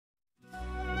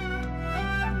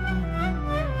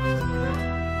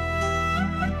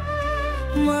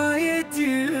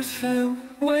fell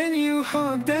when you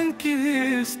hugged and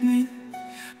kissed me.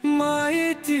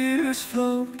 My tears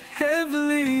flowed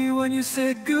heavily when you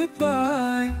said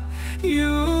goodbye.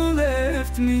 You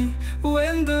left me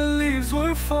when the leaves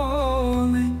were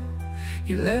falling.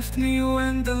 You left me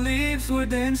when the leaves were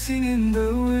dancing in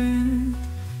the wind.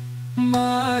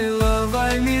 My love,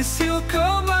 I miss you,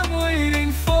 come, I'm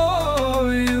waiting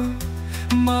for you.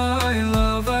 My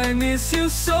love, I miss you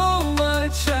so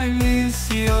much, I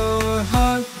miss your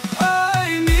heart.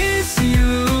 I miss you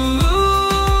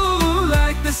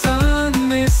like the sun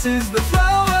misses the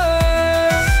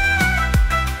flowers.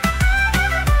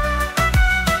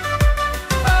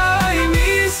 I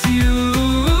miss you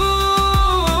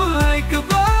like a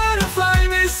butterfly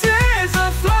misses a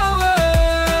flower.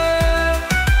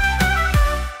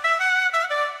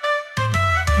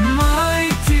 My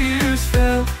tears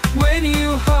fell when you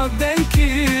hugged and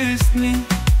kissed me.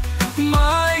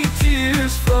 My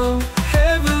tears flowed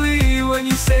heavily when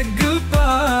you said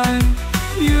goodbye.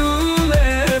 You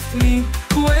left me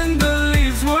when the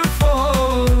leaves were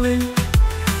falling.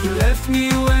 You left me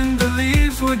when the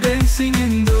leaves were dancing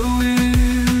in the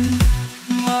wind.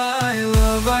 My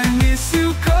love, I miss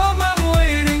you, come, I'm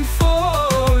waiting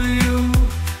for you.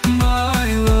 My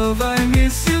love, I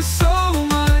miss you so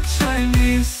much, I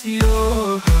miss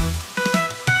your heart.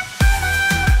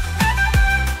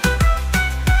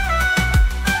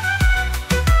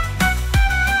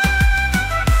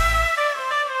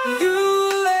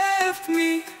 You left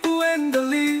me when the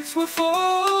leaves were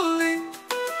falling.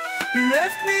 You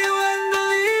left me when the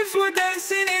leaves were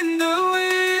dancing in the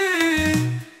wind.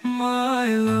 My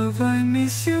love, I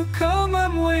miss you, come,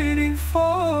 I'm waiting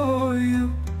for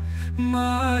you.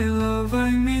 My love,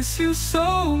 I miss you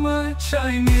so much,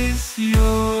 I miss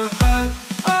your heart.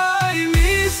 I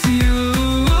miss you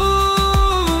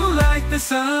like the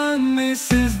sun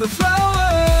misses the flowers.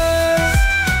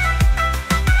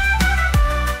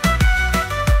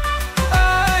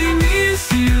 I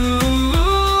miss you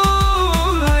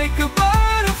like a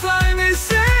butterfly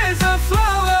misses a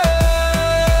flower.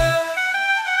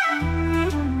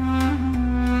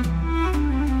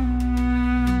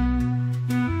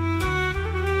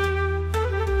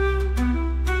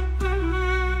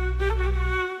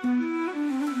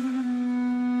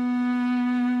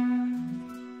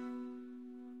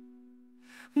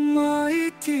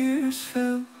 My tears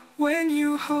fell when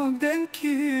you hugged and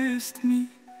kissed me.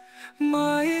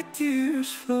 My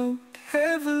tears flowed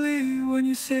heavily when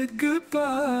you said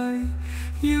goodbye.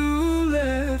 You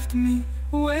left me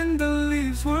when the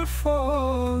leaves were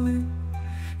falling.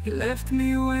 You left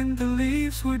me when the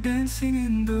leaves were dancing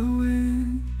in the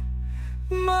wind.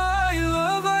 My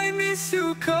love, I miss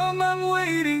you, come, I'm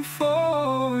waiting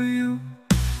for you.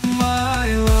 My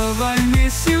love, I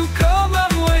miss you, come,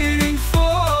 I'm waiting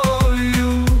for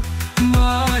you.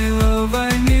 My love,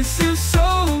 I miss you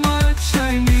so much,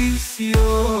 I miss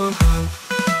your heart.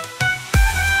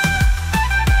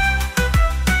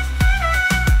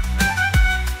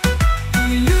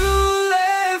 You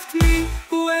left me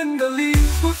when the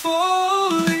leaves were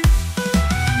falling.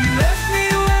 You left me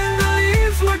when the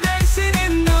leaves were dancing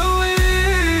in the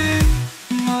wind.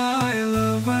 My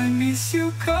love, I miss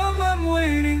you, come, I'm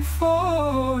waiting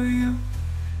for you.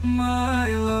 My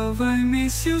love, I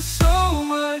miss you so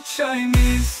much, I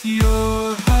miss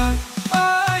your heart.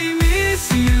 I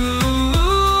miss you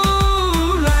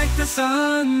like the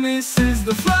sun misses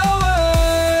the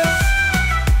flowers.